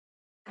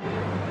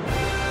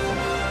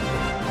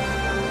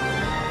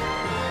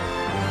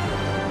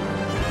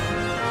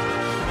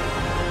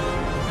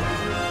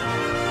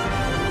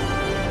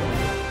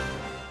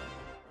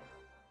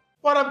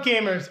What up,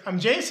 gamers? I'm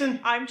Jason.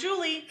 I'm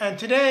Julie. And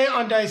today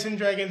on Dice &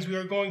 Dragons, we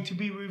are going to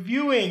be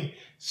reviewing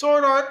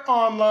Sword Art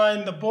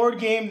Online, the board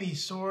game, The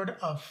Sword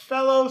of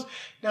Fellows.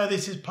 Now,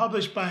 this is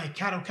published by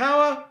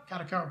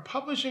Kadokawa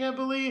Publishing, I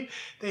believe.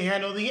 They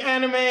handle the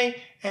anime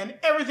and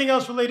everything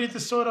else related to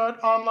Sword Art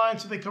Online,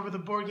 so they cover the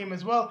board game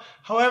as well.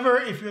 However,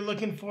 if you're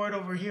looking for it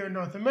over here in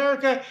North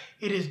America,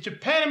 it is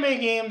Japanime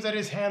Games that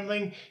is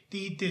handling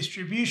the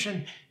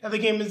distribution. Now, the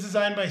game is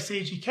designed by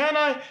Seiji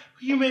Kanai,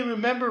 who you may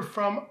remember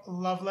from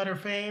Love Letter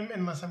fame,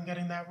 unless I'm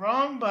getting that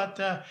wrong. But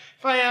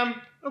if I am,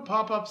 it'll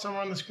pop up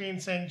somewhere on the screen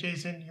saying,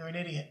 Jason, you're an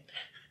idiot.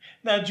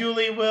 Now,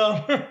 Julie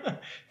will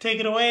take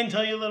it away and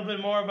tell you a little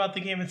bit more about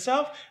the game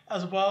itself,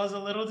 as well as a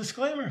little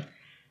disclaimer.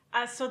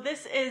 So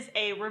this is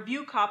a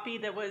review copy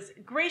that was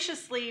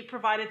graciously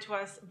provided to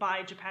us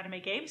by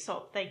Japanime Games,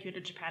 so thank you to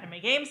Japanime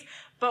Games.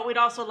 But we'd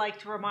also like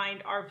to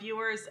remind our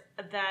viewers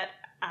that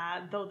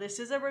though this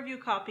is a review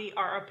copy,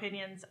 our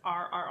opinions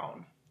are our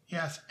own.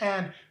 Yes,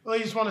 and I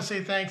just want to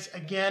say thanks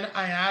again.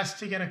 I asked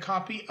to get a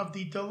copy of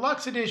the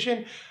deluxe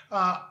edition.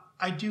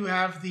 I do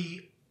have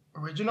the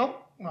original.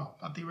 Well,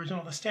 not the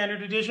original, the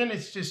standard edition.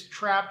 It's just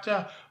trapped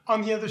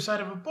on the other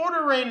side of a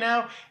border right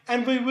now.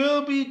 And we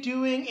will be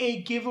doing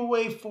a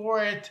giveaway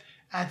for it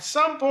at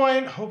some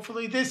point,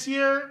 hopefully this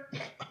year,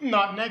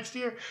 not next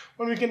year,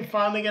 when we can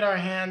finally get our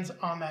hands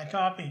on that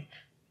copy.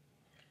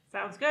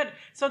 Sounds good.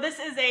 So this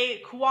is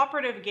a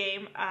cooperative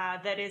game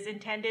that is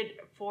intended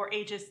for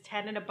ages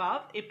 10 and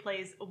above. It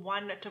plays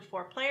 1 to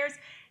 4 players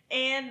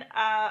and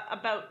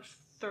about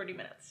 30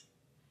 minutes.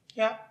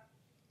 Yeah.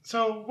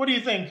 So what do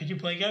you think? Could you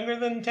play younger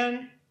than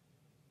 10?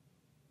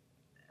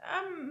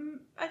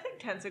 I think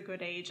 10's a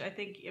good age. I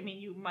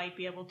mean, you might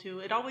be able to.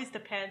 It always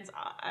depends.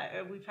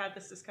 We've had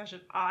this discussion,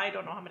 I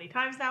don't know how many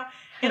times now.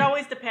 It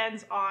always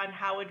depends on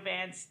how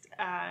advanced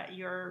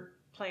your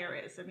player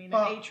is. I mean, an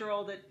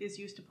 8-year-old that is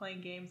used to playing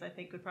games, I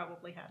think, could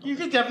probably handle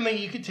it.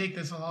 You could take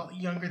this a lot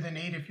younger than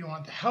 8 if you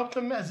want to help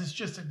them, as it's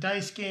just a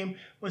dice game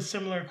with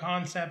similar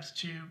concepts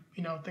to,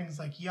 things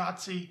like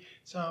Yahtzee.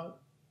 So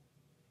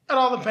it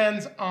all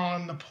depends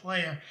on the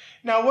player.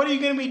 Now, what are you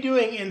going to be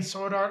doing in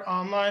Sword Art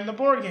Online, the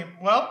board game?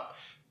 Well,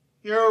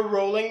 you're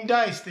rolling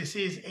dice. This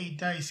is a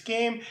dice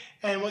game,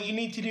 and what you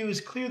need to do is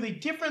clear the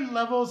different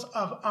levels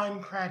of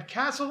Aincrad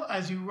Castle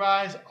as you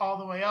rise all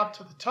the way up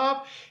to the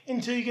top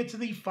until you get to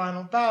the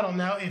final battle.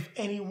 Now, if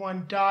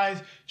anyone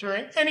dies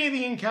during any of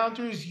the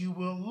encounters, you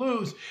will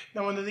lose.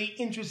 Now, one of the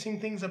interesting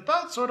things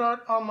about Sword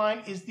Art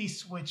Online is the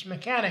switch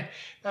mechanic.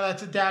 Now,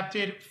 that's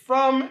adapted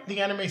from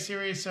the anime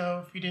series,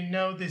 so if you didn't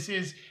know, this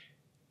is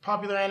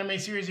popular anime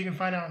series you can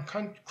find out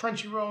on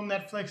Crunchyroll,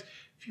 Netflix,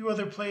 a few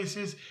other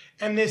places,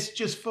 and this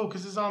just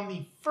focuses on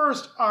the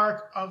first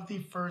arc of the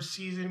first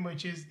season,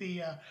 which is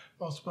the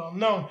most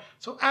well-known.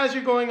 So as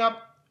you're going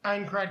up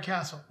Aincrad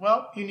Castle,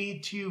 well, you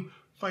need to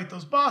fight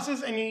those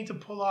bosses, and you need to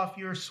pull off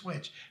your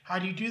switch. How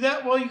do you do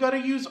that? Well, you got to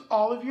use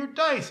all of your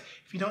dice.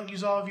 If you don't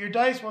use all of your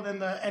dice, well, then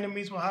the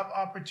enemies will have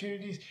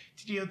opportunities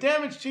to deal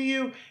damage to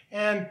you,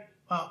 and,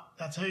 well,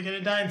 that's how you're going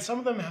to die, and some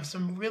of them have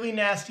some really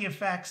nasty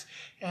effects,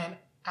 and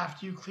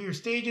after you clear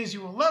stages, you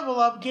will level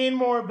up, gain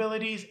more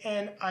abilities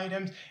and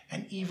items,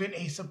 and even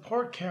a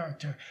support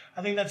character.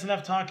 I think that's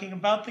enough talking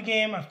about the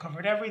game. I've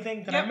covered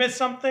everything. Did I miss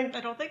something? I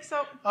don't think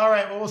so. All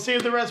right, well, we'll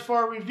save the rest for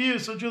our review.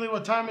 So, Julie,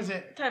 what time is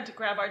it? Time to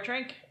grab our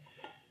drink.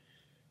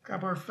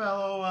 Grab our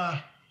fellow...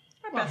 our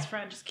best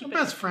friend. Just keep it.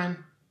 Best friend.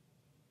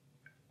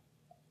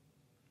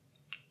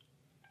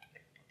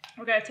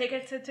 We're going to take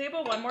it to the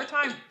table one more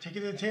time. Take it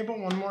to the table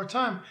one more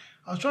time.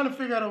 I was trying to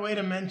figure out a way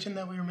to mention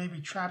that we were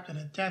maybe trapped in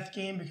a death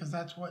game, because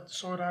that's what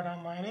Sword Art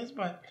Online is,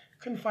 but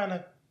couldn't find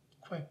a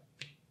quick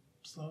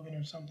slogan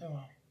or something.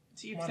 Well,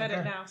 so you've said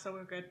it now, so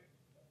we're good.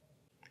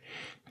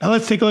 Now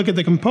let's take a look at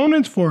the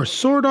components for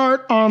Sword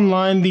Art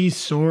Online, the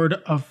Sword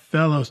of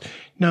Fellows.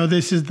 Now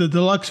this is the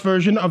deluxe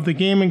version of the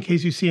game in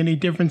case you see any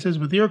differences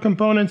with your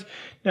components.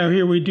 Now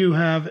here we do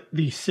have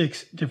the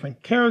 6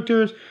 different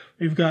characters.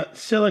 We've got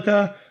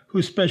Silica,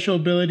 whose special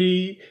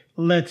ability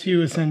lets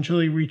you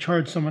essentially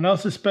recharge someone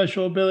else's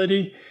special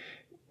ability.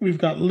 We've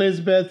got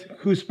Lisbeth,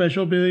 whose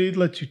special ability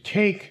lets you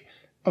take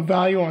a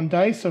value on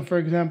dice. So, for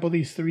example,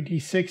 these 3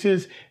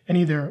 d6s and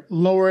either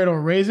lower it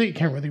or raise it. You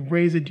can't really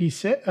raise a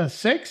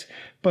d6,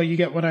 but you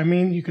get what I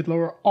mean. You could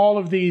lower all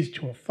of these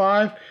to a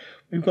 5.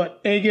 We've got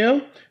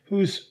Egil,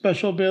 whose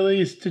special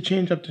ability is to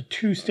change up to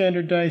 2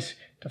 standard dice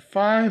to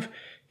 5.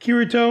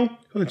 Kirito,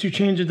 who lets you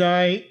change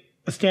a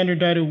standard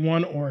die to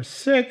 1 or a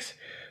 6.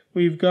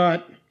 We've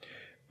got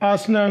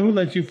Asuna, who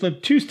lets you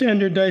flip 2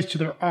 standard dice to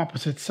their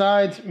opposite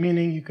sides,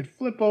 meaning you could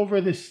flip over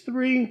this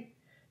 3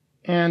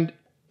 and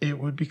it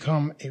would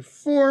become a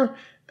 4.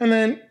 And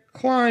then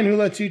Klein, who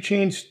lets you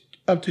change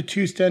up to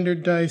 2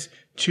 standard dice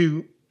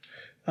to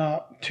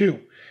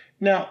 2.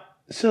 Now,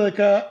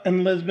 Silica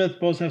and Lisbeth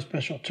both have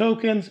special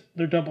tokens.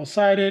 They're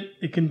double-sided.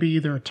 It can be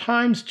either a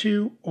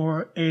 ×2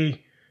 or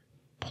a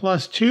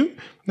 +2.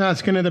 Now,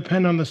 it's going to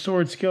depend on the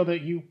sword skill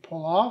that you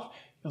pull off.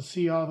 You'll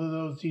see all of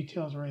those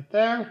details right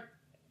there.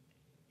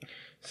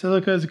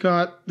 Silica's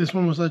got, this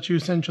one was let you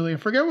essentially, I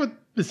forget what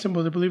the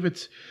symbol is, I believe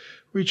it's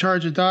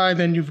recharge a die.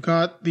 Then you've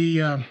got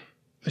the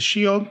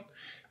shield.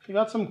 You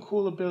got some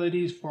cool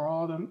abilities for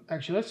all of them.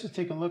 Actually, let's just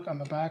take a look on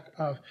the back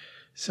of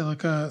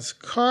Silica's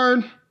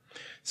card.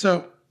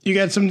 So you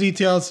get some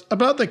details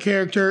about the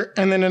character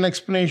and then an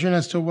explanation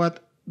as to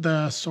what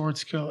the sword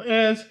skill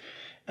is.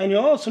 And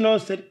you'll also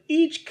notice that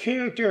each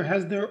character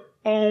has their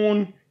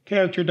own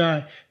character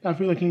die. Now, if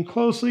you're looking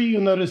closely,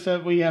 you'll notice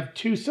that we have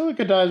 2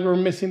 Silica dies. We're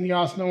missing the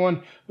Asuna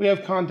one. We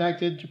have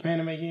contacted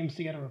Japanime Games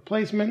to get a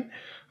replacement.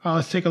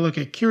 Let's take a look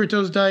at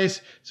Kirito's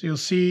dice. So you'll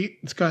see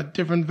it's got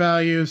different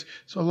values.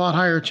 So a lot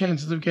higher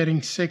chances of getting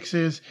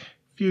 6s,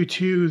 few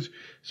 2s.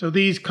 So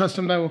these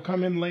custom die will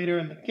come in later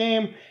in the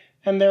game.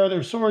 And there are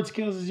their sword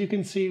skills, as you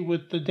can see,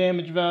 with the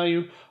damage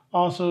value.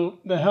 Also,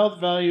 the health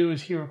value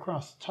is here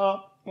across the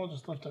top. We'll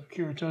just lift up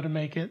Kirito to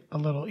make it a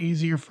little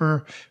easier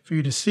for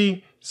you to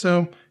see.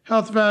 So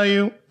health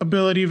value,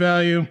 ability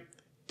value,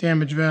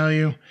 damage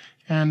value.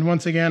 And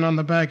once again, on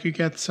the back, you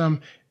get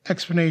some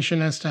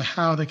explanation as to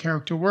how the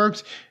character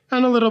works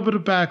and a little bit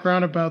of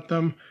background about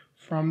them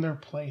from their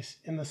place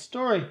in the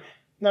story.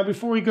 Now,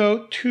 before we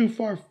go too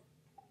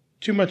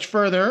much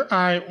further,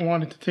 I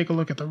wanted to take a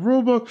look at the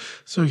rulebook.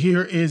 So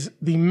here is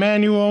the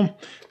manual.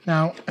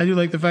 Now, I do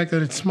like the fact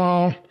that it's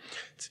small.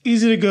 It's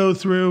easy to go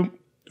through,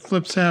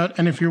 flips out.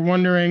 And if you're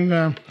wondering,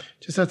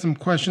 just had some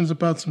questions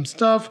about some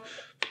stuff,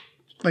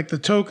 like the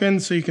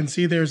tokens. So you can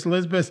see there's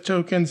Lisbeth's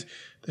tokens,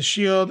 the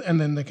shield,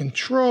 and then the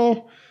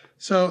control.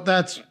 So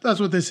that's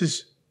what this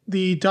is.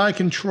 The die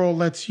control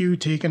lets you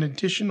take an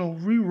additional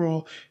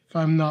reroll, if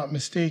I'm not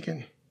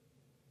mistaken.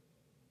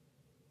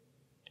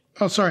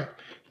 Oh, sorry.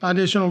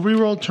 Additional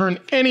reroll, turn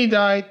any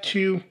die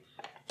to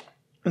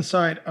the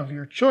side of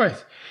your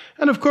choice.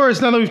 And of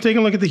course, now that we've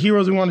taken a look at the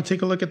heroes, we want to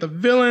take a look at the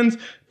villains.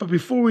 But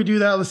before we do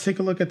that, let's take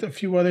a look at a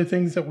few other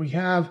things that we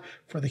have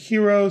for the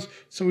heroes.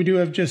 So we do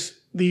have just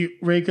the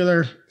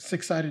regular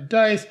 6-sided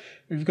dice.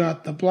 We've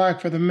got the black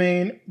for the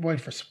main,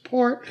 white for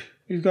support.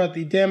 We've got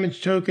the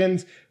damage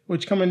tokens,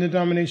 which come in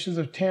denominations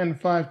of 10,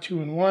 5,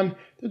 2, and 1.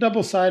 They're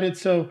double-sided,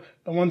 so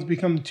the 1s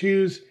become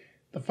 2s,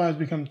 the 5s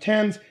become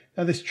 10s.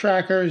 Now this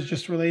tracker is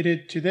just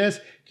related to this,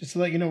 just to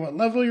let you know what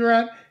level you're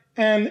at.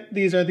 And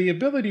these are the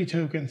ability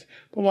tokens.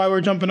 But while we're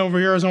jumping over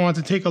here, I want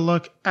to take a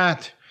look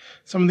at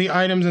some of the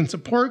items and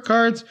support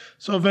cards.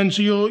 So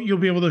eventually you'll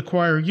be able to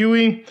acquire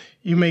Yui.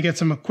 You may get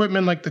some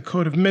equipment like the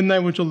Code of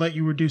Midnight, which will let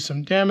you reduce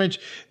some damage.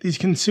 These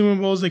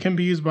consumables, they can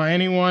be used by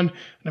anyone.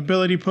 An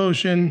ability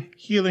potion,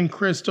 healing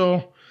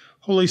crystal,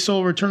 Holy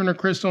Soul Returner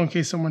crystal in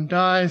case someone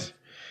dies.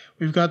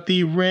 We've got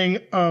the Ring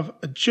of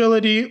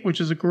Agility, which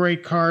is a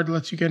great card,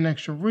 lets you get an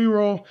extra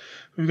reroll.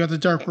 We've got the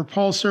Dark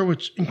Repulsor,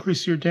 which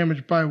increases your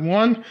damage by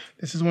 1.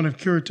 This is one of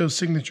Kirito's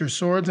signature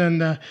swords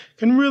and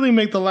can really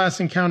make the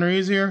last encounter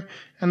easier.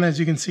 And as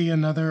you can see,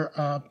 another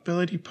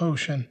ability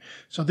potion.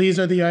 So these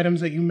are the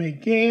items that you may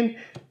gain.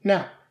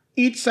 Now,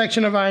 each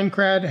section of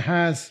Aincrad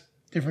has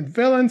different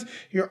villains.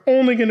 You're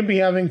only going to be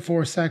having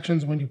 4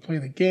 sections when you play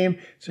the game.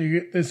 So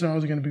this is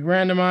always going to be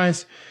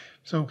randomized.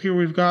 So here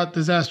we've got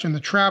Disaster in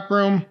the Trap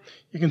Room.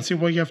 You can see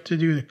what you have to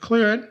do to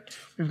clear it.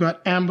 We've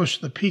got Ambush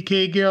the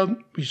PK Guild.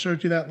 We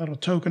showed you that little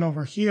token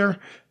over here,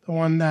 the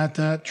one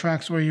that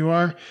tracks where you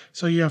are.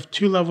 So you have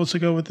 2 levels to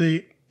go with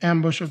the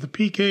Ambush of the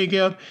PK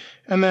Guild.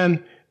 And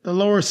then the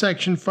lower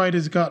section fight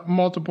has got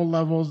multiple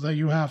levels that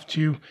you have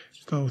to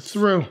go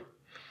through.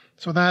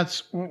 So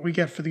that's what we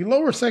get for the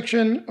lower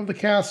section of the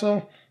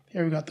castle.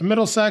 Here we got the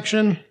middle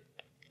section.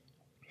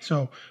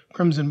 So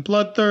Crimson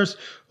Bloodthirst.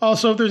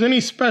 Also, if there's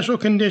any special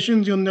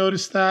conditions, you'll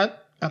notice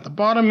that at the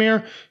bottom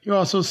here. You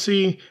also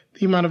see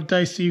the amount of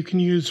dice that you can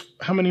use,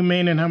 how many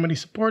main and how many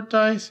support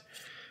dice.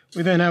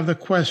 We then have the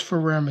quest for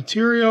rare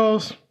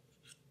materials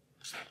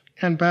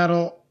and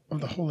Battle of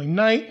the Holy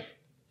Knight.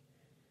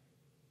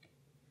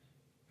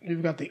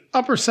 We've got the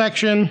upper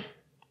section.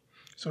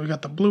 So we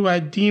got the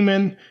Blue-Eyed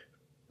Demon,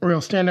 real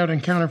standout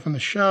encounter from the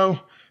show,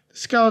 the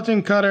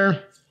Skeleton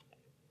Cutter,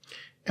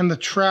 and the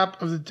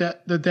Trap of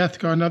the Death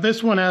Guard. Now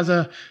this one has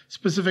a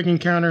specific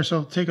encounter,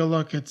 so take a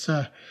look. It's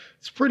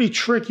pretty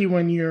tricky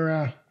when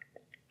you're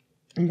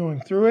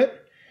going through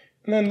it.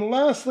 And then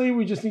lastly,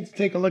 we just need to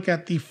take a look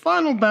at the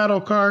final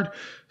battle card.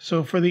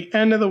 So for the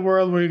end of the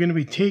world, where you're going to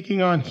be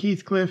taking on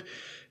Heathcliff,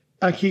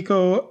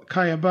 Akiko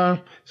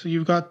Kayaba. So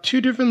you've got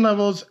 2 different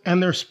levels,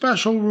 and there's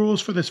special rules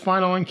for this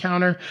final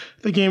encounter.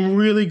 The game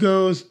really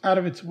goes out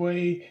of its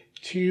way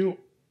to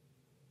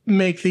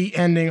make the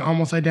ending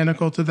almost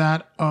identical to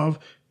that of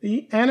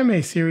the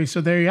anime series.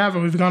 So there you have it.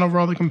 We've gone over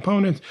all the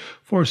components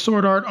for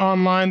Sword Art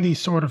Online, the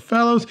Sword of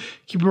Fellows.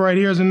 Keep it right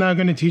here, as I'm now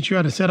going to teach you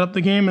how to set up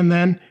the game and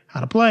then how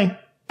to play.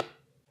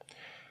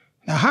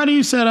 Now, how do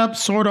you set up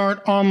Sword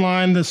Art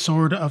Online, the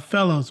Sword of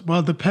Fellows?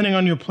 Well, depending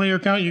on your player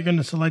count, you're going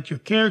to select your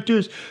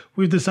characters.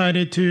 We've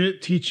decided to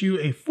teach you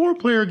a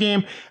 4-player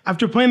game.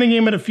 After playing the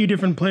game at a few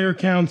different player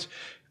counts,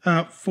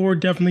 4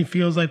 definitely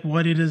feels like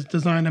what it is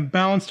designed and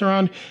balanced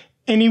around.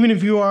 And even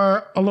if you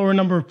are a lower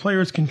number of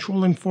players,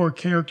 controlling 4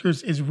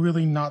 characters is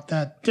really not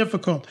that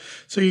difficult.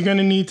 So you're going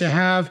to need to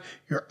have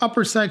your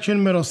upper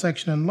section, middle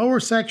section, and lower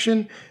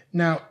section.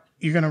 Now,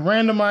 you're going to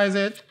randomize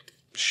it,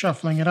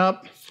 shuffling it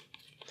up.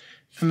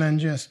 and then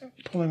just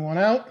pulling one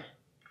out,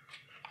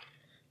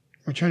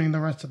 returning the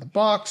rest of the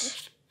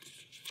box.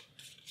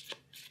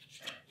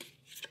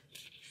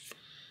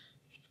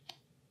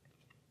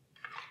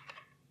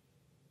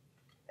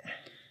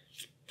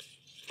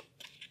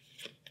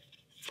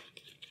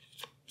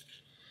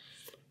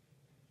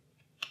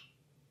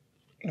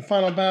 The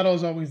final battle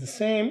is always the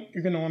same.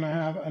 You're going to want to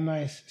have a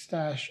nice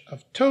stash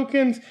of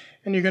tokens,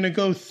 and you're going to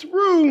go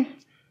through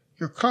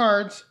your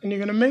cards, and you're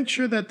going to make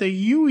sure that the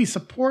Yui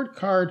support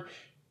card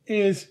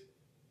is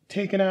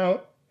taken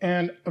out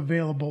and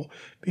available,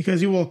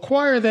 because you will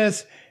acquire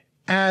this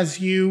as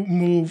you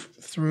move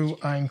through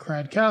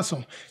Aincrad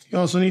Castle. You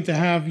also need to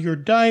have your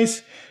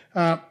dice.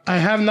 I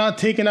have not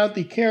taken out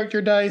the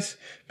character dice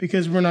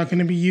because we're not going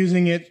to be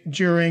using it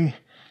during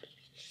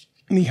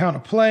the how to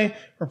play.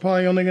 We're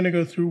probably only going to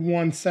go through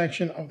one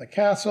section of the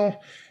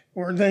castle.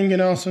 We're then going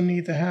to also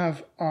need to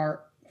have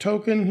our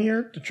token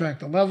here to track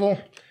the level.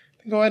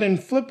 Go ahead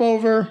and flip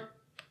over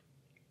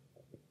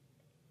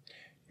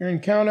your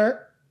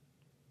encounter,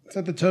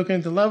 set the token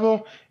at the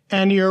level,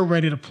 and you're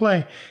ready to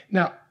play.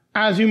 Now,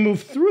 as you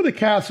move through the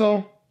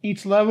castle,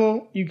 each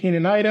level you gain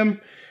an item,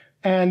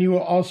 and you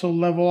will also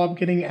level up,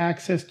 getting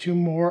access to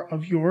more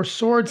of your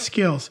sword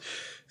skills.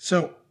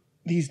 So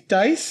these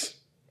dice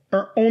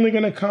are only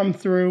going to come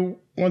through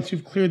once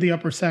you've cleared the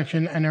upper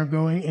section and are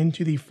going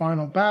into the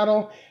final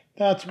battle.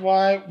 That's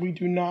why we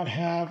do not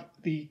have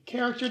the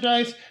character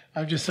dice.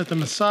 I've just set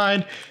them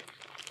aside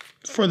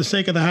for the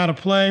sake of the how to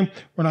play.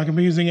 We're not going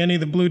to be using any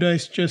of the blue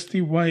dice, just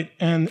the white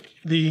and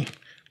the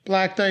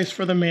black dice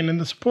for the main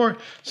and the support.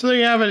 So there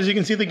you have it. As you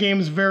can see, the game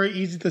is very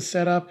easy to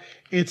set up.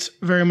 It's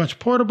very much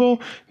portable.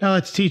 Now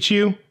let's teach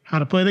you how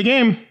to play the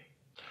game.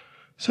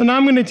 So now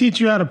I'm going to teach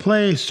you how to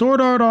play Sword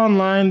Art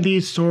Online,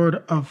 the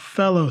Sword of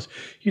Fellows.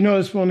 You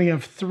notice we only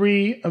have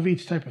 3 of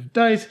each type of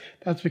dice.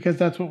 That's because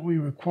that's what we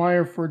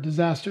require for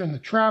Disaster in the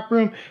Trap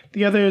Room.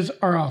 The others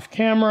are off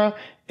camera,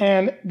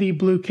 and the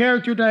blue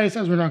character dice,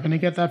 as we're not going to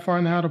get that far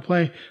in the how to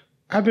play,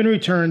 have been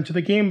returned to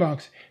the game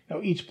box.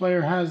 Now each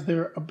player has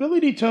their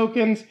ability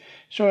tokens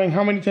showing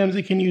how many times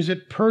they can use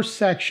it per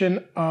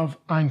section of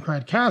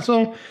Aincrad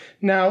Castle.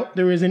 Now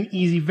there is an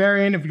easy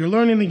variant. If you're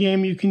learning the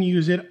game, you can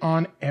use it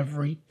on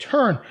every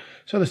turn.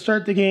 So to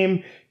start the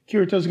game,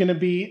 Kirito is going to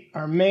be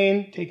our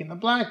main, taking the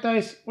black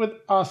dice,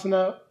 with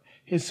Asuna,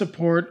 his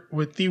support,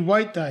 with the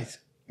white dice.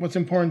 What's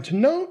important to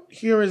note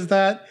here is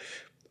that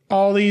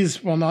all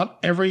these, well, not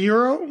every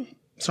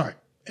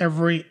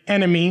every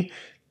enemy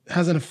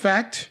has an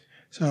effect.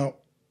 So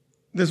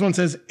this one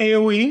says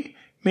AoE,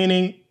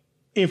 meaning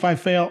if I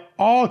fail,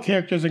 all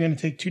characters are going to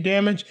take 2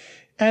 damage,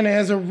 and it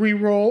has a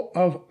reroll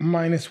of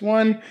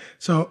 -1.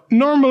 So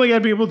normally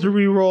I'd be able to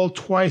reroll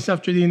twice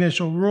after the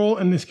initial roll.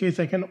 In this case,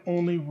 I can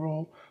only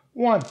roll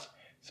once.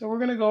 So we're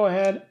going to go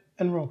ahead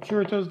and roll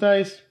Kirito's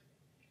dice.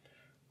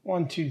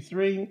 1, 2,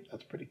 3.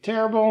 That's pretty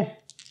terrible.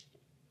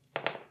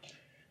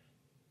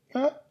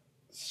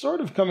 Sort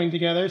of coming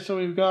together. So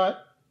we've got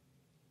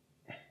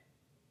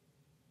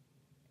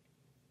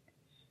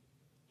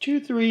 2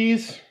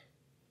 3s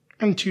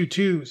and 2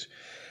 2s.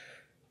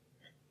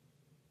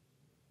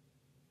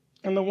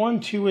 And the 1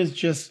 2 is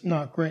just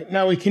not great.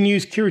 Now we can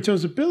use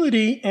Kirito's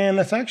ability, and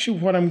that's actually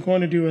what I'm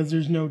going to do, as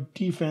there's no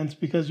defense,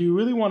 because you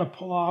really want to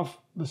pull off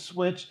the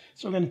switch.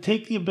 So we're going to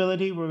take the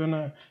ability, we're going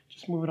to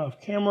just move it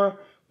off camera.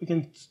 We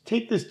can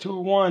take this to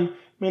a 1,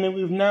 meaning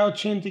we've now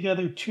chained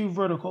together 2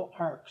 vertical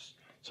arcs.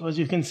 So as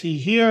you can see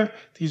here,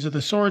 these are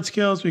the sword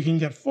skills. We can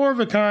get 4 of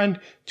a kind,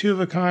 2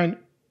 of a kind,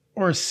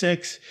 or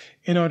 6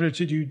 in order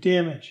to do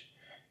damage.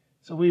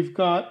 So we've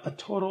got a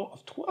total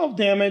of 12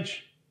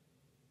 damage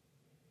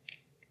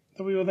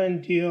that we will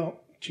then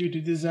deal to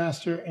the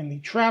Disaster in the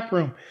Trap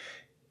Room.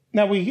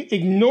 Now we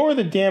ignore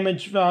the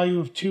damage value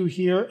of 2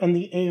 here and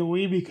the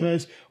AoE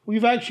because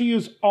we've actually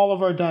used all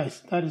of our dice.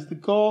 That is the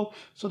goal.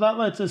 So that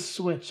lets us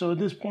switch. So at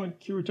this point,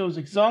 Kirito is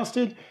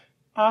exhausted.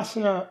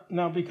 Asuna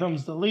now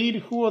becomes the lead,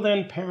 who will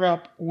then pair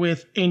up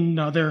with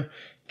another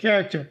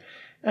character.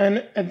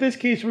 And in this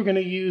case, we're going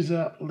to use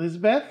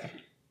Lisbeth.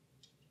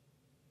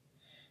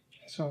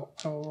 So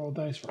I will roll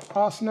dice for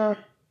Asuna.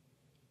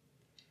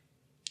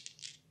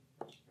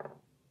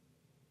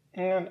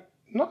 And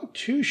not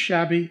too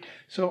shabby.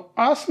 So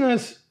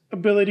Asuna's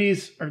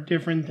abilities are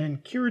different than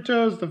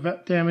Kirito's.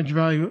 The damage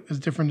value is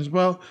different as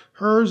well.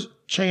 Hers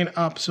chain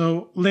up,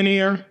 so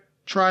linear,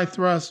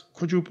 tri-thrust,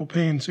 quadruple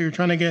pain. So you're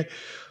trying to get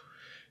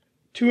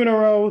 2 in a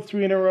row,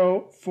 3 in a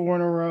row, 4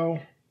 in a row.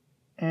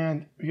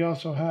 And we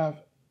also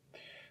have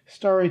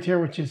Star Rate here,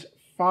 which is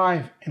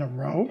 5 in a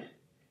row.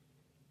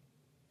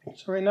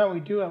 So right now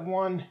we do have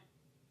 1,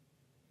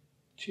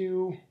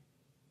 2,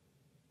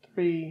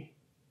 3,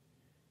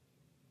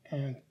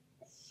 and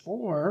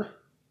 4.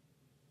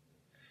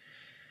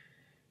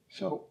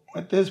 So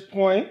at this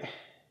point,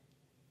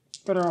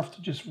 better off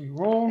to just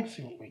re-roll,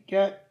 see what we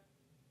get.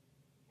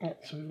 Right,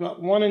 so we've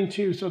got 1 and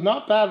 2. So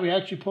not bad. We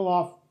actually pull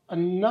off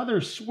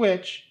another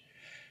switch.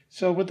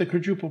 So with the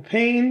quadruple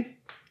pain,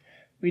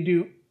 we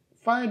do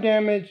 5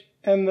 damage,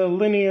 and the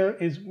linear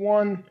is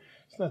 1.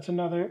 So that's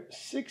another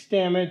 6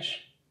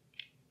 damage.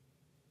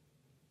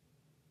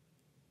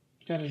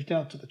 that is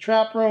dealt to the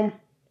trap room.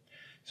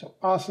 So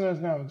Asuna is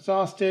now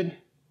exhausted.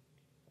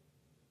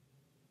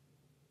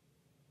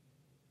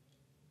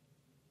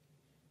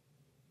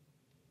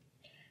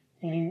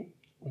 Meaning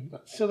we've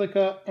got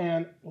Silica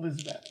and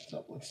Elizabeth.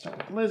 So let's start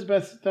with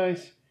Elizabeth's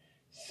dice.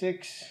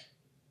 6,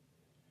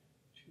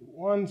 2,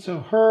 1.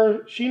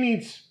 So she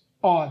needs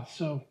odds.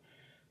 So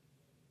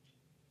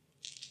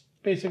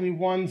basically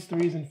 1s,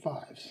 3s, and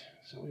 5s.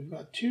 So we've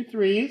got 2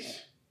 3s.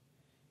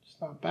 It's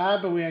not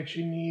bad, but we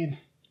actually need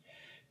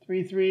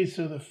 3 3s.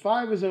 So the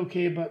 5 is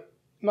okay, but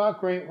not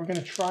great. We're going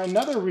to try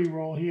another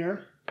reroll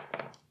here.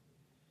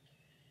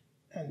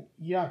 And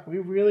yuck, we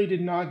really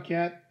did not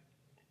get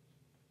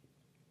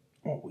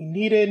what we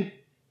needed.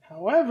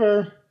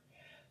 However,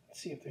 let's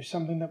see if there's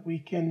something that we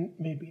can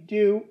maybe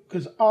do,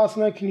 because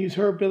Asuna can use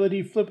her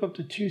ability, flip up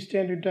to 2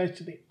 standard dice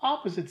to the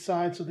opposite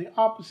side. So the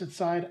opposite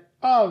side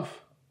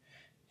of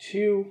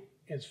 2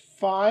 is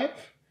 5.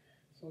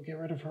 So we'll get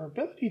rid of her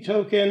ability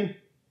token,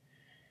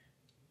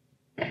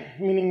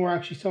 meaning we're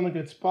actually still in a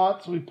good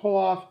spot. So we pull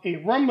off a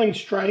Rumbling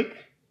Strike.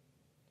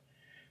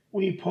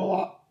 We pull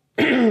off,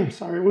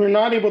 sorry, we're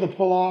not able to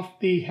pull off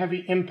the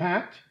Heavy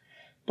Impact.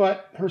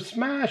 But her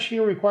smash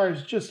here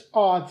requires just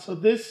odds. So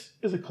this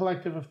is a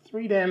collective of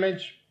 3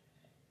 damage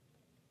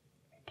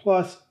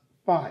plus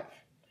 5.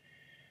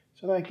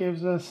 So that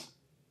gives us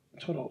a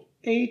total of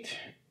 8.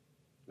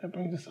 That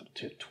brings us up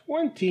to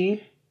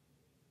 20.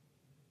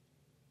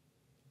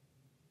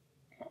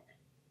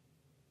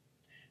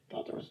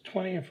 Thought there was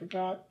 20, I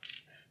forgot.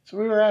 So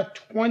we were at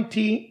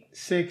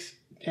 26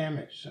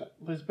 damage. So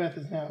Elizabeth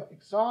is now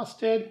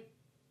exhausted.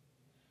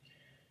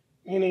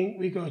 Meaning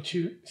we go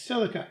to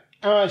Silica.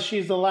 As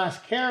she's the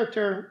last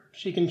character,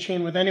 she can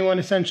chain with anyone.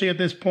 Essentially, at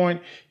this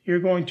point, you're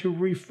going to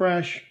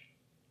refresh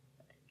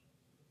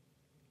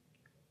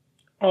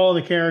all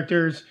the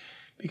characters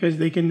because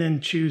they can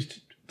then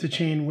choose to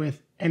chain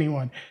with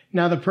anyone.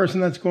 Now, the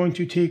person that's going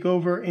to take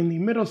over in the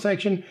middle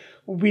section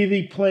will be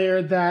the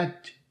player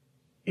that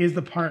is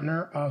the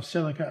partner of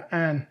Silica.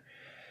 And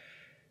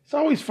it's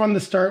always fun to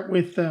start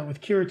with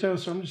Kirito,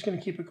 so I'm just going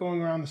to keep it going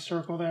around the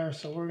circle there.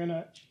 So we're going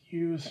to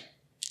use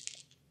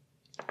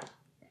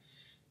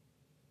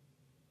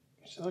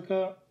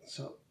Silica.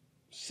 So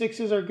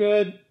 6s are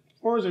good,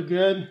 4s are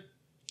good,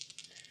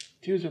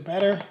 2s are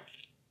better.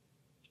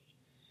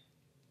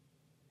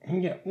 You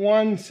can get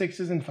 1,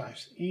 6s, and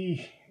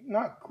 5s.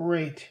 Not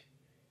great.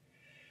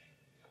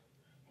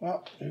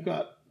 Well, we've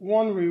got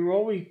 1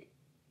 reroll.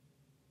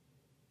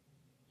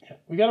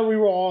 We got to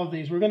reroll all of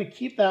these. We're going to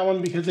keep that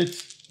one because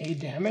it's 8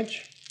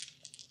 damage.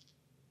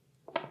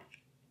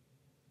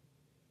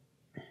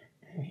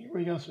 And here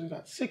we go. So we've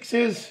got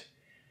 6s.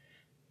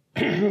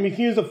 We can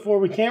use the 4.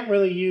 We can't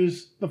really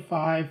use the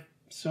 5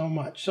 so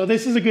much. So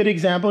this is a good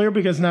example here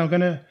because now I'm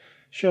going to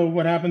show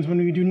what happens when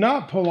we do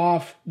not pull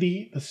off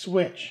the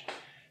switch.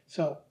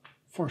 So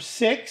for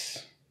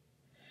 6,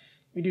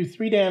 we do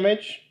 3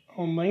 damage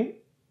only.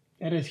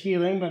 It is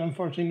healing, but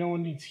unfortunately no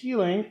one needs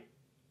healing.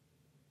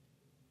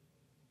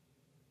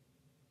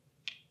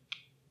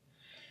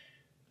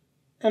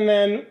 And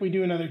then we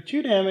do another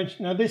 2 damage.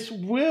 Now this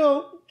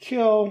will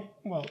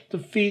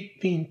defeat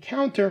the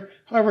encounter.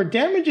 However,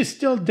 damage is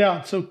still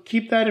dealt, so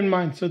keep that in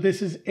mind. So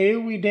this is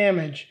AoE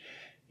damage.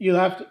 You'll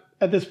have to,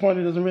 at this point,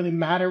 it doesn't really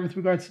matter with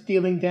regards to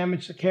dealing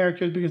damage to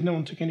characters because no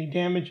one took any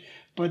damage.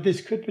 But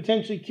this could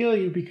potentially kill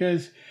you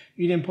because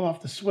you didn't pull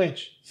off the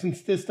switch.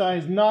 Since this die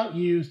is not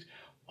used,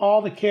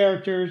 all the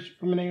characters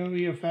from an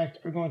AoE effect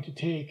are going to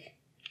take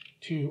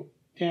 2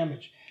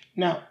 damage.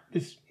 Now,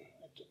 let's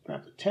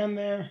grab the 10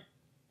 there.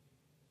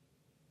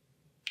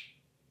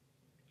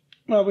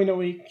 Well, we know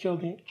we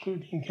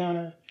include the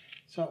encounter,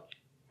 so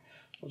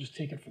we'll just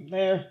take it from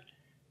there.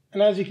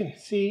 And as you can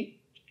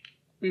see,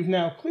 we've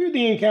now cleared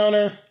the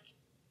encounter.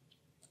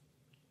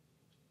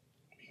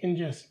 We can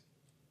just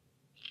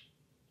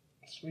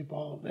sweep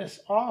all of this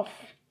off.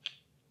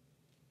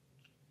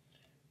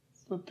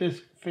 Flip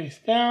this face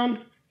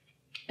down.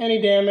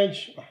 Any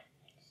damage,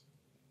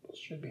 this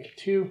should be a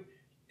 2,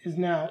 is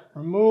now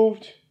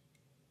removed.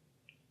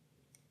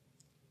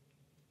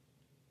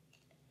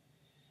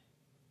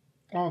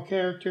 All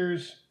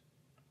characters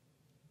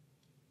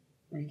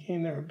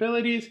regain their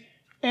abilities,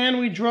 and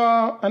we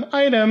draw an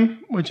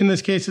item, which in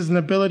this case is an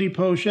ability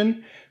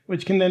potion,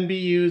 which can then be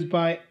used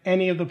by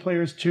any of the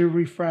players to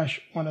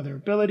refresh one of their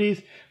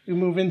abilities. We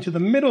move into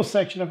the middle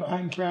section of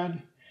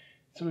Aincrad.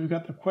 So we've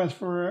got the quest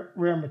for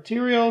rare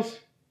materials.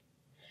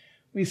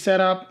 We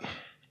set up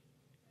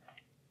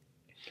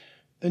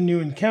the new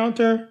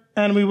encounter,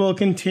 and we will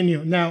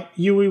continue. Now,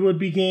 Yui would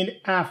be gained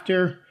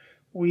after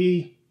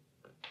we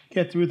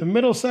get through the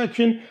middle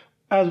section.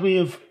 As we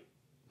have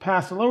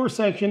passed the lower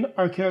section,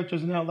 our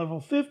characters are now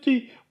level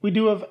 50. We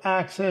do have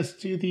access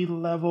to the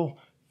level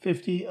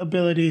 50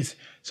 abilities.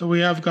 So we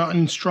have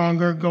gotten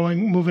stronger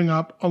moving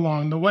up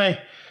along the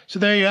way. So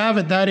there you have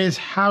it. That is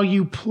how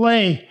you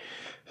play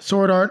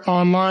Sword Art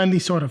Online,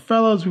 these sort of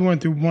fellows. We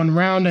went through 1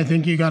 round. I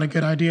think you got a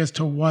good idea as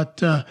to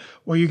what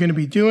you're going to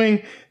be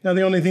doing. Now,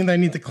 the only thing that I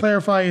need to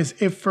clarify is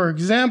if, for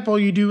example,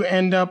 you do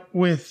end up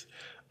with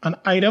an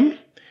item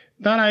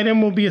that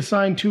item will be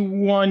assigned to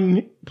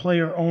one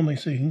player only.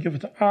 So you can give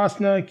it to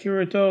Asuna,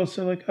 Kirito,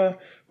 Silica,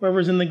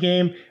 whoever's in the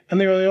game, and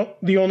they're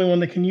the only one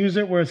that can use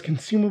it, whereas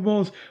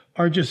consumables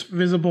are just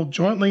visible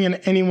jointly, and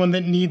anyone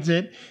that needs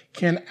it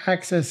can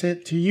access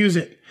it to use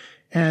it.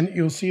 And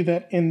you'll see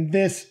that in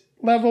this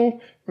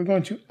level, we're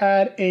going to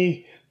add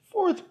a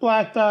 4th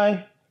black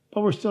die,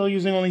 but we're still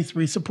using only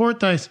 3 support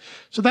dice.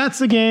 So that's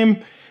the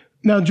game.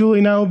 Now, Julie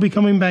and I will be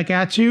coming back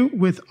at you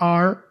with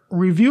our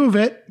review of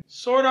it.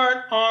 Sword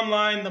Art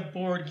Online, the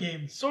board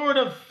game. Sword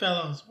of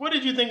Fellows. What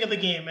did you think of the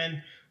game?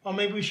 And, well,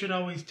 maybe we should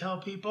always tell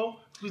people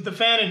who's the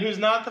fan and who's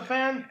not the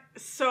fan.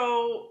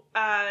 So,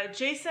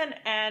 Jason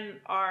and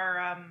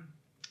our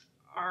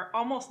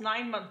almost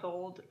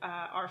 9-month-old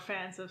are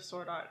fans of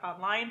Sword Art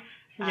Online.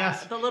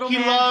 Yes, the little he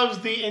man loves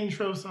the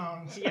intro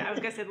songs. Yeah, I was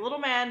going to say, the little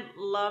man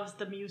loves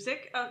the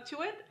music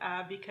to it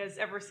because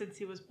ever since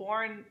he was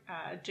born,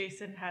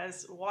 Jason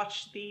has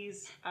watched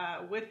these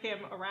with him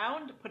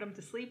around, put him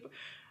to sleep.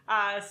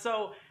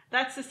 So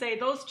that's to say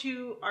those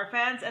two are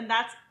fans, and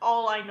that's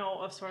all I know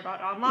of Sword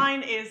Art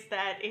Online is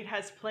that it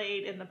has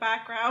played in the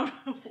background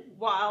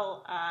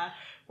while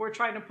we're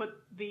trying to put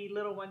the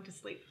little one to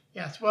sleep.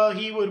 Yes, well,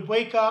 he would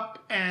wake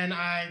up and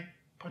I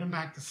put him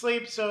back to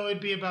sleep, so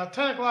it'd be about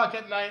 10 o'clock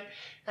at night,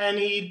 and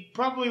he'd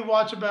probably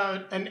watch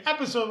about an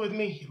episode with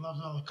me. He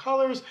loves all the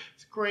colors.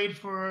 It's great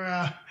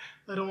for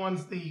little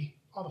ones,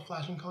 all the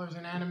flashing colors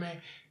in anime.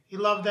 He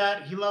loved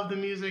that. He loved the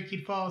music.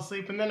 He'd fall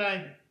asleep, and then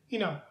I'd,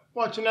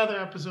 watch another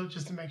episode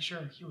just to make sure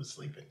he was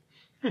sleeping.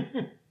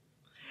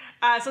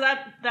 So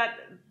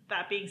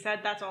that being said,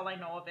 that's all I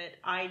know of it.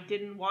 I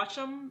didn't watch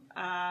them.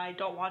 I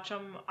don't watch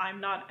them. I'm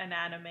not an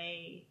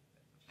anime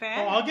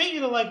fan. Oh, I'll get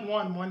you to like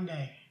one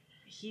day.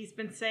 He's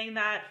been saying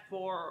that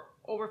for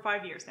over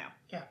 5 years now.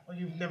 Yeah, well,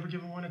 you've never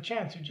given one a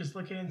chance. You just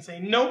look at it and say,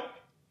 nope.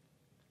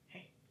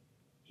 Hey,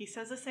 he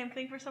says the same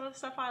thing for some of the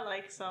stuff I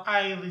like, so.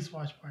 I at least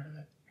watched part of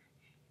it.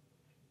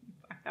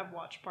 I have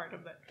watched part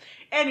of it.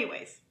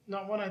 Anyways.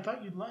 Not one I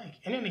thought you'd like.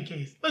 In any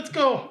case, let's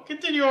go.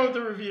 Continue on with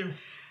the review.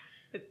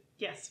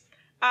 Yes.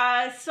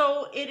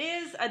 So it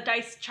is a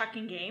dice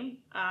chucking game,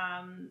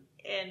 and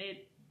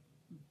it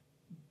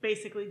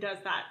basically does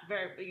that.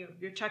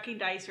 You're chucking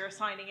dice, you're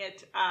assigning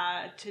it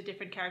to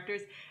different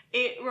characters.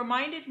 It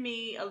reminded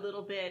me a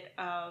little bit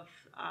of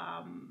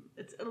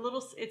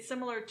it's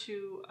similar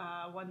to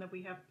one that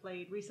we have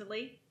played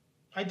recently.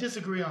 I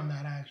disagree on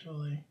that,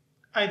 actually.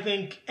 I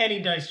think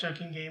any dice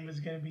chucking game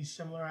is going to be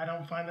similar. I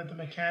don't find that the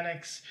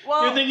mechanics.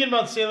 Well, you're thinking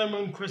about Sailor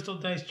Moon Crystal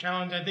Dice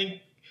Challenge. I think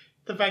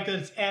the fact that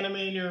it's anime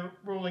and you're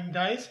rolling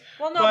dice.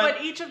 Well, no,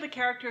 but each of the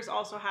characters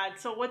also had.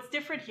 So what's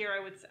different here,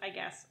 I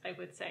guess I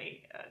would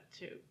say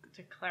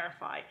to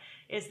clarify,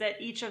 is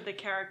that each of the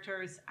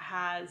characters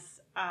has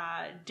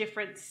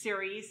different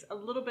series. A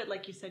little bit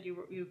like you said,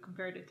 you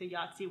compared it to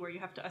Yahtzee, where you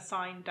have to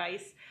assign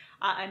dice,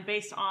 and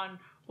based on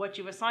what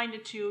you assigned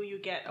it to, you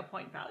get a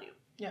point value.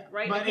 Yeah,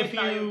 right. But if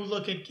you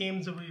look at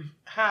games that we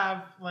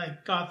have,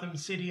 like Gotham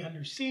City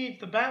Under Siege,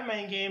 the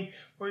Batman game,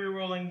 where you're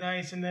rolling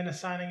dice and then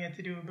assigning it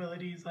to do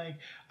abilities, like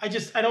I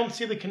don't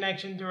see the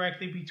connection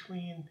directly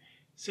between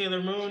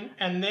Sailor Moon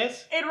and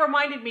this. It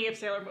reminded me of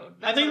Sailor Moon.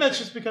 I think that's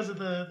just because of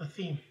the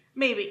theme.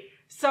 Maybe.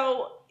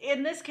 So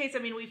in this case, I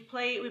mean, we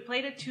played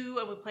it 2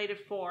 and we played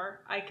it 4.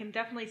 I can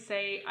definitely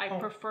say I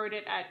preferred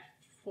it at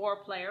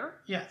 4-player.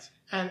 Yes,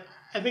 and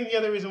I think the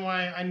other reason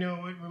why I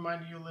know it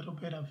reminded you a little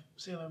bit of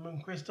Sailor Moon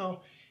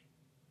Crystal,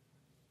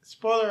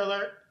 spoiler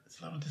alert,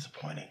 it's a little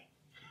disappointing.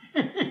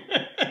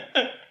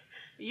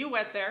 You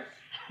went there.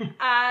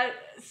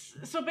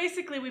 So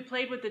basically we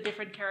played with the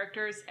different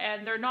characters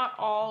and they're not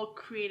all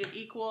created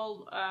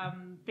equal.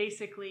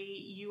 Basically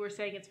you were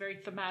saying it's very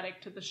thematic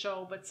to the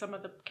show, but some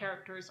of the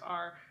characters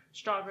are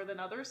stronger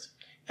than others.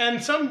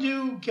 And some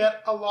do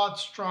get a lot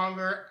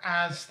stronger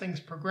as things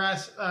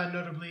progress,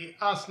 notably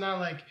Asuna,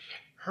 like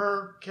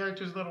her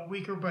character's a little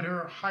weaker, but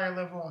her higher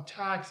level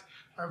attacks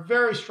are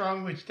very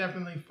strong, which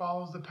definitely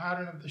follows the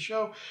pattern of the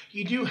show.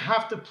 You do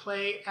have to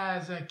play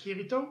as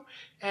Kirito,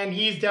 and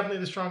he's definitely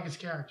the strongest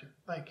character.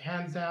 Like,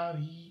 hands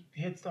down, he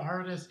hits the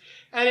hardest.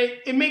 And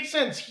it makes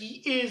sense. He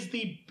is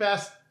the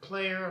best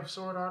player of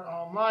Sword Art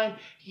Online.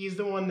 He's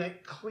the one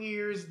that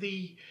clears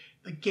the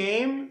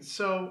game,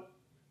 so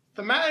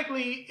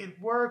thematically, it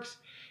works.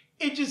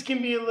 It just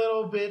can be a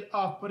little bit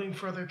off-putting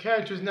for other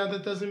characters. Now,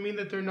 that doesn't mean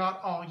that they're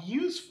not all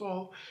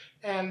useful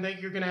and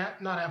that you're going to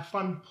not have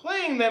fun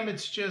playing them.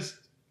 It's just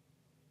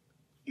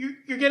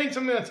you're getting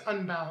something that's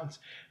unbalanced.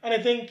 And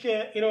I think,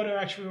 what it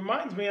actually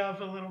reminds me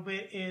of a little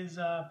bit is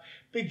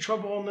Big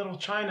Trouble in Little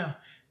China,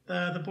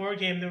 the board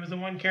game. There was the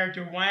one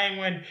character, Wang,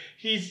 when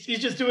he's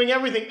just doing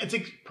everything. It's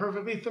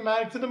perfectly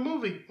thematic to the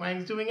movie.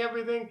 Wang's doing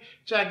everything.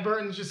 Jack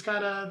Burton's just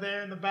kind of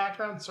there in the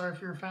background. Sorry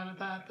if you're a fan of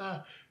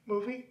that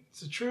movie.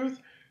 It's the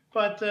truth.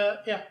 But,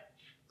 yeah,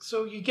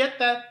 so you get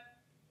that.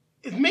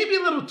 It's maybe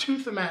a little too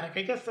thematic.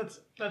 I guess that's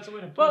the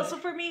way to put it. Well, so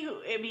for me,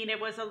 I mean, it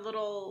was a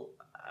little,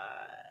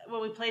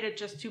 when we played it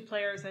just 2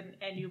 players and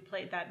you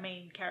played that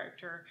main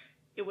character,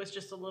 it was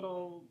just a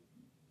little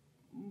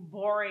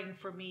boring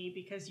for me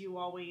because you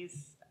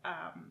always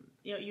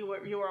you know,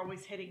 you were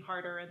always hitting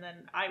harder, and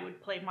then I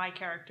would play my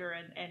character,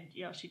 and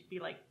you know, she'd be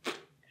like,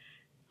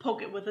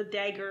 poke it with a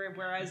dagger,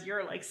 whereas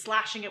you're like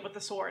slashing it with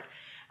a sword.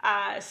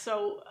 That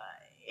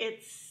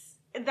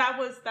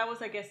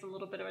was I guess a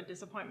little bit of a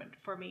disappointment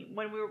for me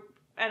when we were,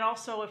 and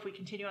also if we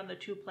continue on the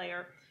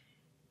 2-player.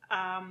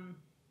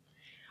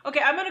 Okay,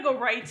 I'm going to go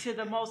right to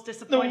the most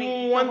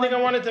disappointing. The one thing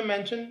I wanted to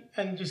mention,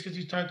 and just because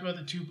you talked about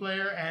the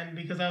 2-player, and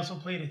because I also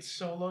played it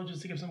solo,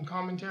 just to give some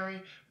commentary,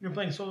 when you're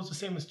playing solo, it's the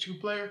same as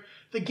 2-player.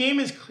 The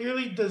game is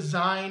clearly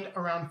designed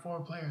around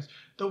 4 players.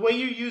 The way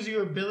you use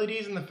your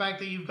abilities and the fact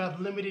that you've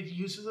got limited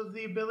uses of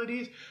the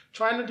abilities,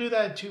 trying to do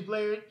that at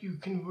 2-player, you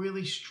can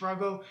really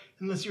struggle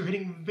unless you're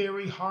hitting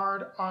very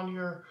hard on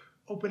your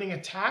opening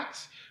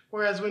attacks.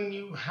 Whereas when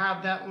you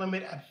have that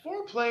limit at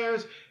 4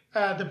 players,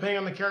 depending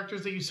on the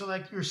characters that you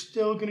select, you're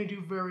still going to do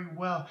very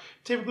well.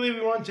 Typically, we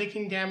weren't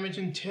taking damage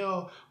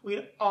until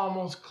we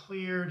almost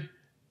cleared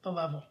the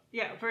level.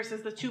 Yeah,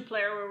 versus the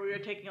 2-player where we were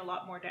taking a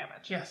lot more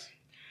damage. Yes.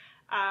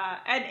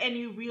 And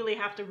you really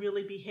have to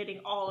really be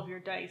hitting all of your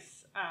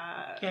dice.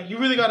 Yeah, you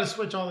really got to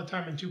switch all the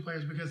time in 2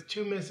 players because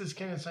 2 misses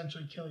can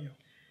essentially kill you.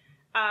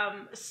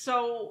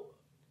 So,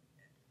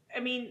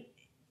 I mean,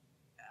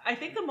 I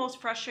think the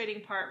most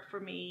frustrating part for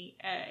me,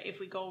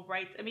 if we go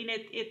right, I mean,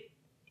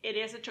 it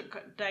is a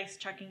dice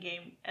chucking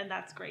game, and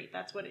that's great.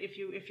 That's what, if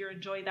you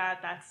enjoy that,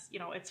 that's, you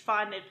know, it's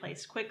fun. It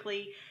plays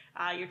quickly.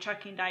 You're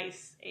chucking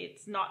dice.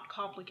 It's not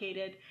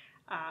complicated.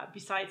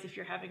 Besides, if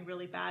you're having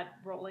really bad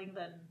rolling,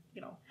 then,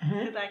 you know,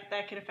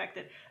 that can affect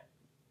it.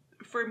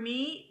 For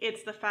me,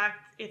 it's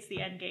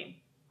the end game.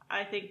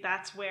 I think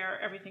that's where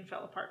everything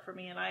fell apart for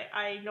me. And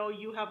I know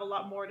you have a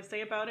lot more to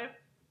say about it.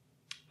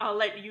 I'll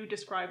let you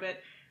describe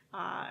it.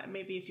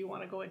 Maybe if you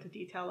want to go into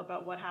detail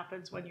about what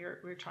happens when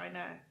we're trying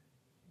to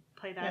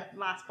play that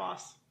last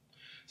boss.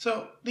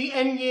 So the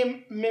end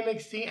game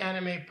mimics the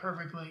anime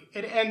perfectly.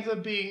 It ends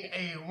up being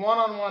a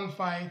one-on-one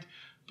fight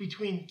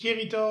between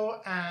Kirito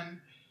and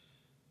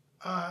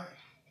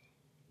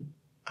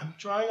I'm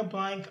drawing a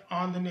blank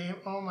on the name.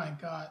 Oh my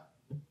god,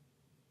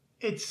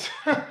 it's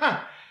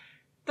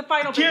the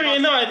final.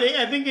 No,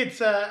 I think it's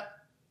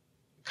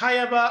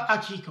Kayaba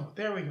Akiko.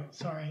 There we go.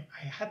 Sorry,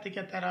 I had to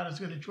get that out. It's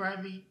going to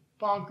drive me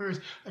bonkers.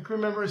 I can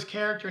remember his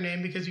character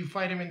name because you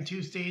fight him in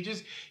 2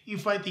 stages. You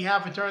fight the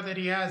avatar that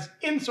he has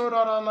in Sword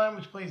Art Online,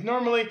 which plays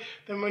normally.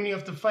 Then when you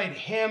have to fight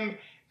him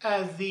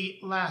as the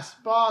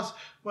last boss,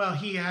 well,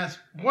 he has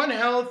 1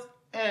 health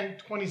and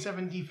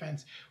 27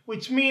 defense,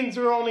 which means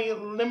there are only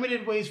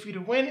limited ways for you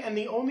to win, and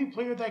the only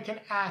player that can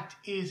act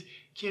is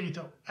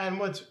Kirito. And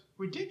what's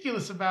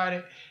ridiculous about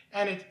it,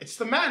 and it's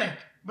thematic,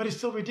 but it's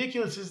still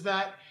ridiculous, is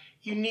that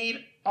you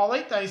need all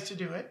 8 dice to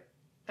do it,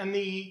 and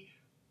the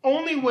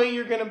only way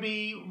you're going to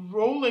be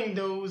rolling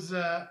those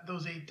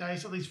 8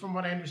 dice, at least from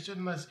what I understood,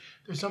 unless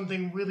there's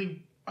something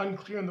really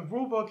unclear in the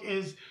rulebook,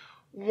 is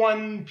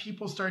when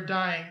people start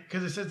dying.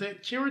 Because it says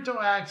that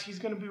Kirito acts, he's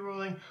going to be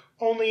rolling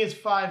only his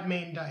 5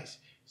 main dice.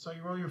 So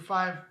you roll your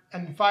 5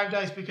 and 5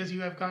 dice because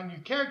you have gotten your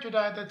character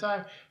die at that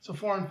time. So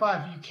 4 and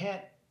 5, you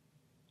can't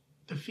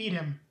defeat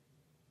him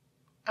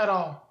at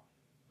all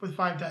with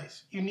 5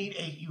 dice. You need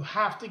 8. You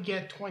have to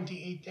get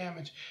 28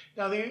 damage.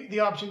 Now, the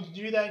option to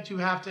do that, you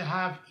have to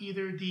have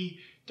either the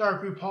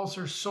Dark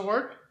Repulsor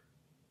Sword,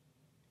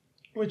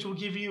 which will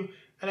give you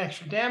an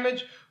extra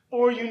damage,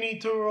 or you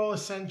need to roll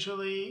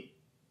essentially,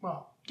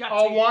 well, Yahtzee.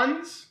 All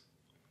 1s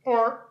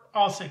or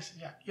all 6s.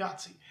 Yeah,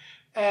 Yahtzee.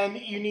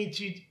 And you need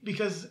to,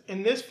 because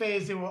in this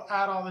phase, they will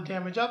add all the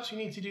damage up, so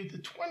you need to do the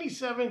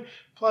 27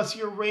 plus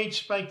your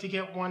Rage Spike to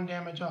get 1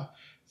 damage off.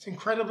 It's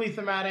incredibly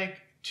thematic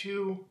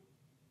to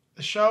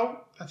the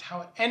show. That's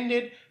how it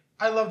ended.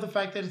 I love the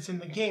fact that it's in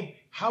the game.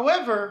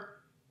 However,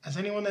 as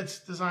anyone that's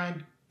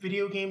designed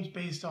video games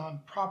based on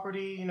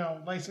property, you know,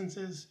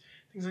 licenses,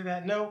 things like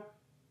that, no,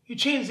 you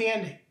change the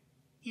ending.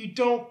 You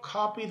don't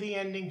copy the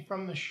ending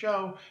from the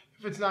show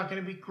if it's not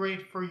going to be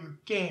great for your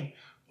game.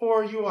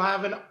 Or you will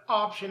have an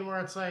option where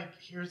it's like,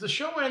 here's the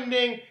show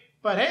ending,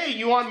 but hey,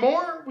 you want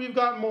more? We've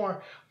got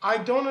more. I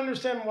don't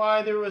understand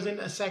why there wasn't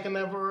a second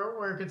level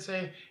where it could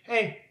say,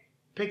 hey,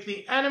 pick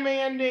the anime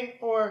ending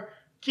or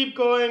keep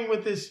going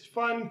with this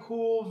fun,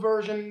 cool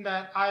version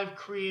that I've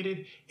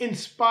created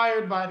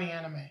inspired by the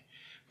anime.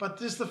 But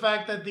just the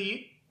fact that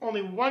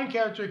only 1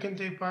 character can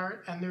take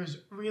part and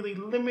there's really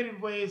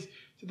limited ways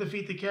to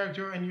defeat the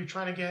character and you're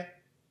trying to get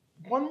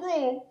 1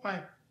 roll,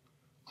 like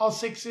all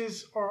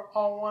 6s or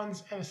all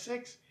 1s and a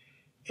 6,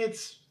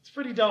 it's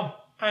pretty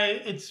dull.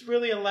 It's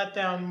really a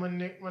letdown when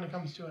it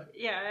comes to it.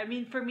 Yeah, I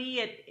mean, for me,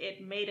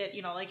 it made it,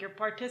 you know, like you're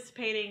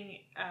participating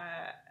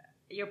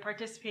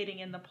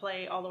in the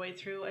play all the way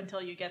through until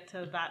you get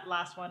to that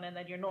last one, and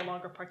then you're no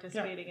longer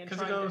participating in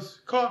because it goes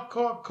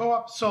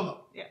co-op,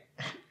 solo. Yeah.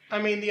 I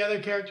mean, the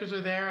other characters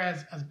are there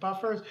as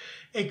buffers.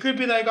 It could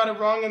be that I got it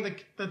wrong in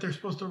that they're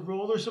supposed to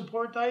roll their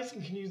support dice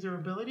and can use their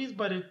abilities,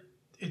 but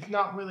it's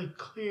not really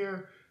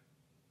clear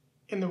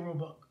in the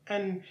rulebook.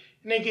 And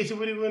in any case, it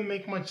wouldn't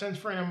make much sense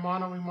for in a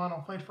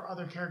mono fight for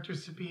other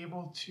characters to be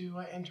able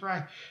to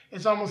interact.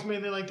 It's almost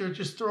mainly like they're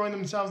just throwing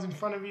themselves in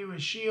front of you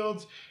as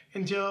shields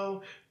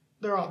until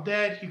they're all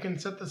dead. You can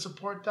set the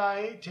support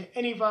die to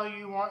any value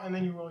you want, and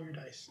then you roll your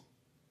dice.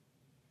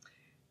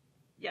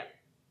 Yep.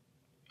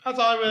 That's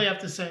all I really have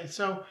to say.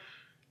 So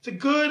it's a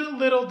good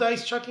little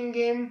dice chucking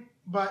game,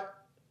 but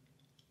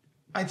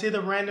I'd say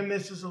the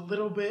randomness is a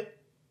little bit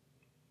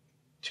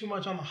too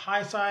much on the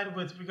high side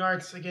with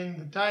regards to getting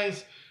the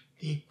dice.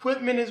 The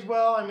equipment as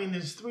well. I mean,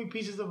 there's 3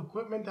 pieces of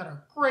equipment that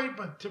are great,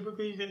 but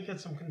typically you're going to get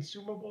some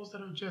consumables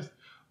that are just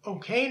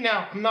okay.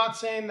 Now, I'm not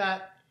saying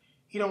that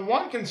you don't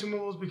want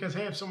consumables because,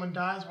 hey, if someone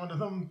dies, one of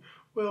them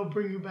will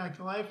bring you back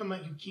to life and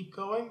let you keep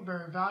going.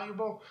 Very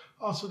valuable.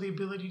 Also, the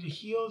ability to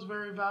heal is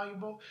very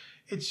valuable.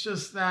 It's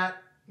just that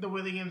the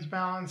way the game's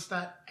balanced,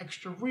 that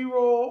extra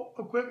reroll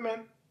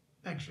equipment,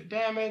 extra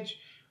damage,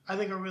 I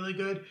think are really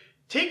good.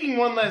 Taking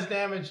 1 less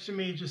damage to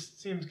me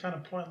just seems kind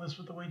of pointless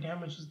with the way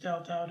damage is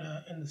dealt out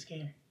in this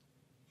game.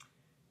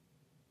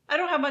 I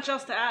don't have much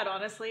else to add,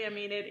 honestly. I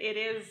mean, it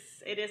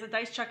is a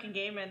dice chucking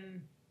game,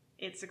 and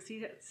it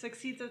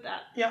succeeds at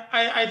that. Yeah,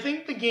 I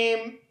think the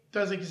game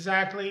does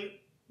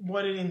exactly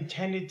what it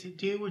intended to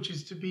do, which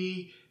is to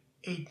be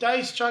a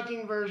dice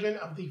chucking version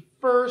of the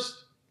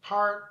first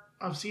part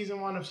of Season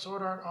 1 of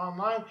Sword Art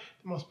Online,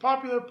 the most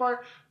popular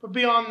part. But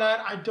beyond that,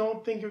 I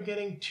don't think you're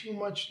getting too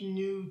much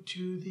new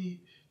to the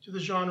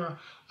genre.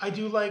 I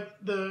do like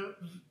the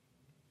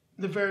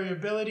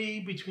variability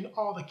between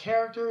all the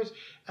characters,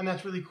 and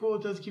that's really cool.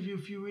 It does give you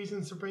a few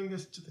reasons to bring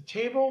this to the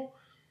table.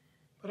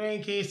 But in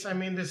any case, I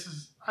mean,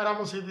 I'd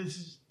almost say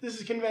this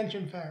is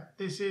convention fare.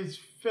 This is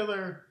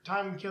filler,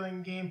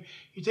 time-killing game.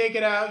 You take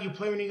it out, you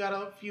play when you got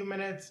a few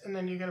minutes, and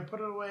then you're going to put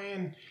it away,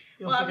 and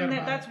you'll forget about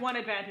it. That's one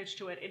advantage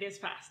to it. It is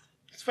fast.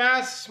 It's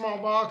fast, small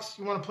box.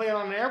 You want to play it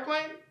on an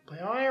airplane? Play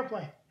it on an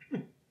airplane.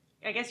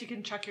 I guess you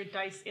can chuck your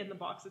dice in the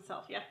box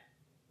itself, yeah.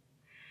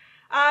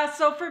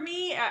 So for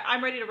me,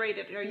 I'm ready to rate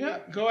it. Are you? Yeah,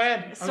 go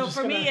ahead. So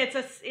for me, it's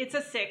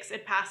a 6.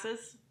 It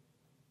passes.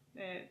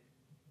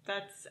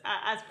 That's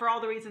as for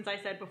all the reasons I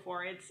said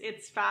before.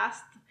 It's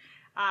fast.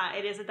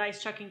 It is a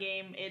dice chucking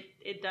game.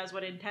 It does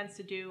what it intends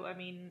to do. I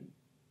mean,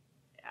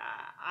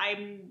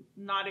 I'm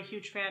not a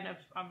fan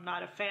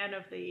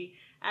of the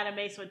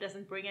anime, so it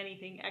doesn't bring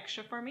anything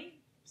extra for me.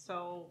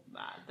 So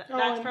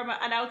that's from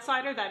an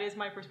outsider. That is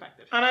my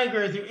perspective. And I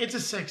agree with you. It's a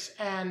 6.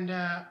 And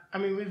I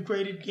mean, we've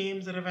graded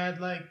games that have had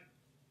like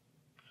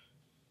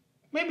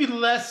maybe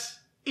less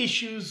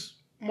issues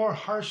more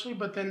harshly,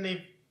 but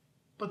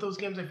those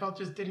games I felt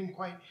just didn't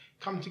quite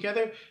come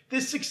together.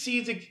 This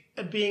succeeds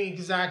at being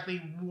exactly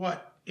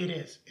what it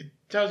is. It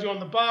tells you on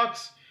the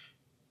box,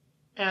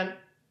 and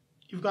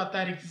you've got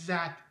that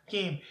exact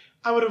game.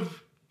 I would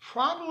have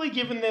probably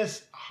given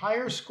this a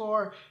higher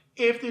score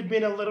if there'd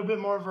been a little bit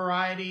more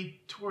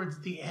variety towards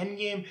the end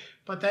game,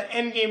 but that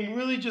end game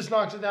really just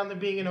knocks it down to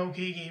being an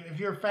okay game. If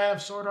you're a fan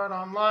of Sword Art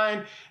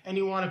Online and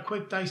you want a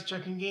quick dice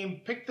checking game,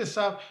 pick this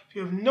up. If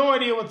you have no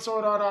idea what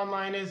Sword Art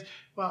Online is,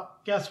 well,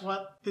 guess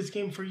what? This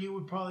game for you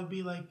would probably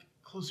be like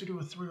closer to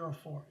a 3 or a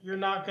 4. You're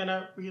not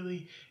gonna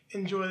really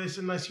enjoy this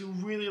unless you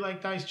really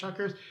like dice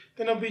chuckers.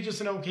 Then it'll be just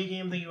an okay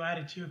game that you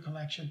added to your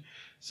collection.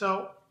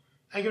 So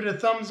I give it a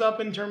thumbs up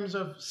in terms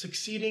of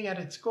succeeding at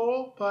its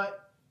goal, but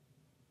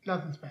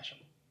nothing special.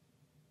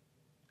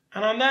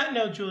 And on that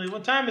note, Julie,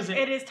 what time is it?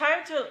 It is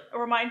time to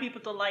remind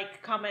people to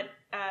like, comment,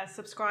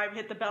 subscribe,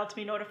 hit the bell to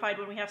be notified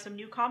when we have some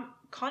new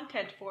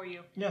content for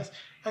you. Yes.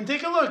 And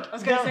take a look. I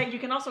was going to say, you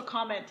can also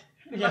comment.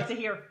 We'd love to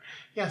hear.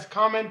 Yes,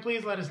 comment,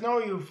 please. Let us know.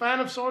 Are you a fan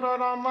of Sword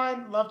Art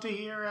Online? Love to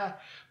hear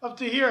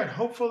it.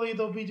 Hopefully,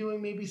 they'll be doing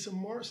maybe some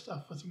more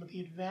stuff with some of the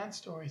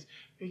advanced stories.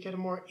 Maybe get a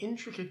more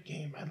intricate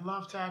game. I'd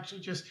love to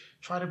actually just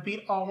try to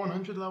beat all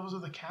 100 levels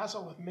of the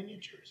castle with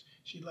miniatures.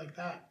 She'd like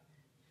that.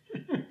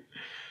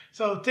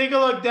 So take a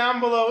look down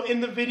below in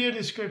the video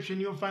description.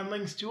 You'll find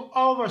links to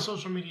all of our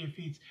social media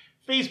feeds.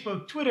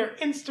 Facebook, Twitter,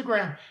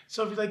 Instagram.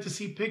 So if you'd like to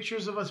see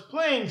pictures of us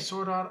playing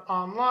Sword Art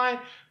Online,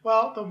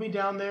 well, they'll be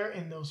down there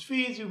in those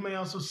feeds. You may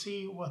also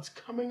see what's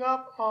coming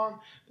up on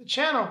the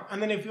channel.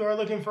 And then if you are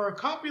looking for a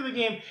copy of the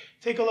game,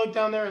 take a look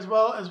down there as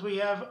well, as we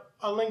have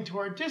a link to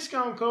our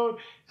discount code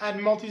at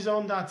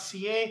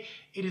multizone.ca.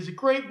 It is a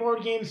great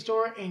board game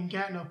store in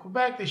Gatineau,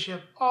 Quebec. They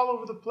ship all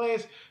over the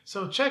place.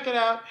 So check it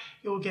out.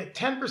 You'll get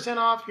 10%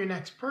 off your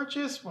next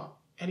purchase. Well,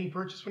 any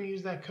purchase when you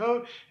use that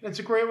code. And it's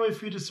a great way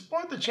for you to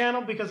support the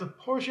channel because a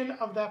portion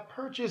of that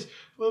purchase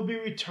will be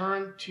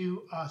returned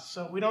to us.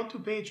 So we don't do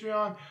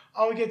Patreon.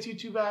 All we get is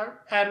YouTube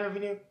ad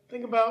revenue.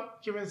 Think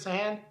about giving us a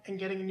hand and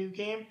getting a new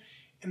game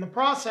in the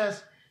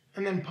process.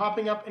 And then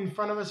popping up in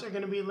front of us are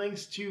going to be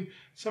links to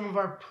some of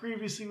our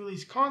previously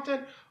released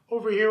content.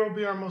 Over here will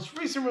be our most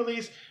recent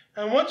release.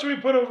 And what should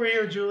we put over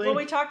here, Julie? Well,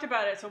 we talked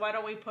about it, so why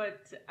don't we put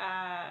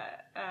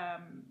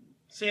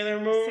Sailor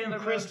Moon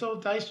Crystal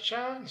Dice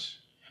Challenge?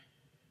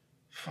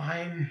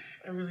 Fine.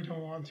 I really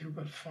don't want to,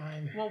 but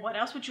fine. Well, what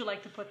else would you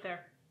like to put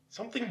there?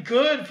 Something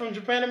good from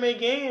Japanime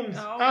Games.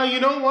 Oh. You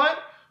know what?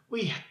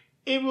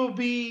 It will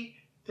be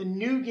the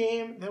new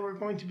game that we're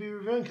going to be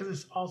reviewing because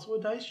it's also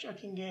a dice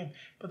checking game,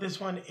 but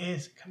this one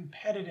is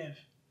competitive.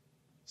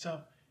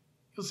 So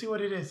you'll see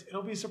what it is.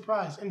 It'll be a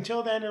surprise.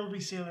 Until then, it'll be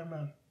Sailor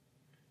Moon.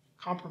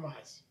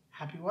 Compromise.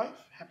 happy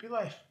wife, happy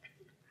life.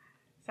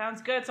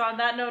 Sounds good. So on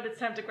that note, it's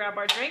time to grab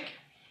our drink.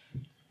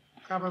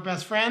 Grab our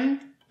best friend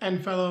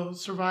and fellow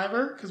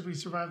survivor, because we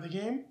survived the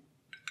game.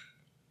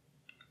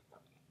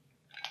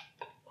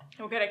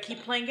 We're going to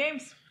keep playing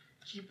games.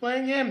 Keep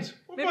playing games.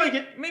 We'll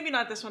maybe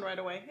not this one right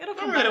away. It'll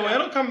come not right back away.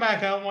 out. It'll come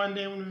back out one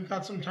day when we've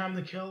got some time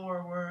to kill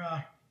or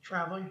we're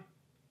traveling.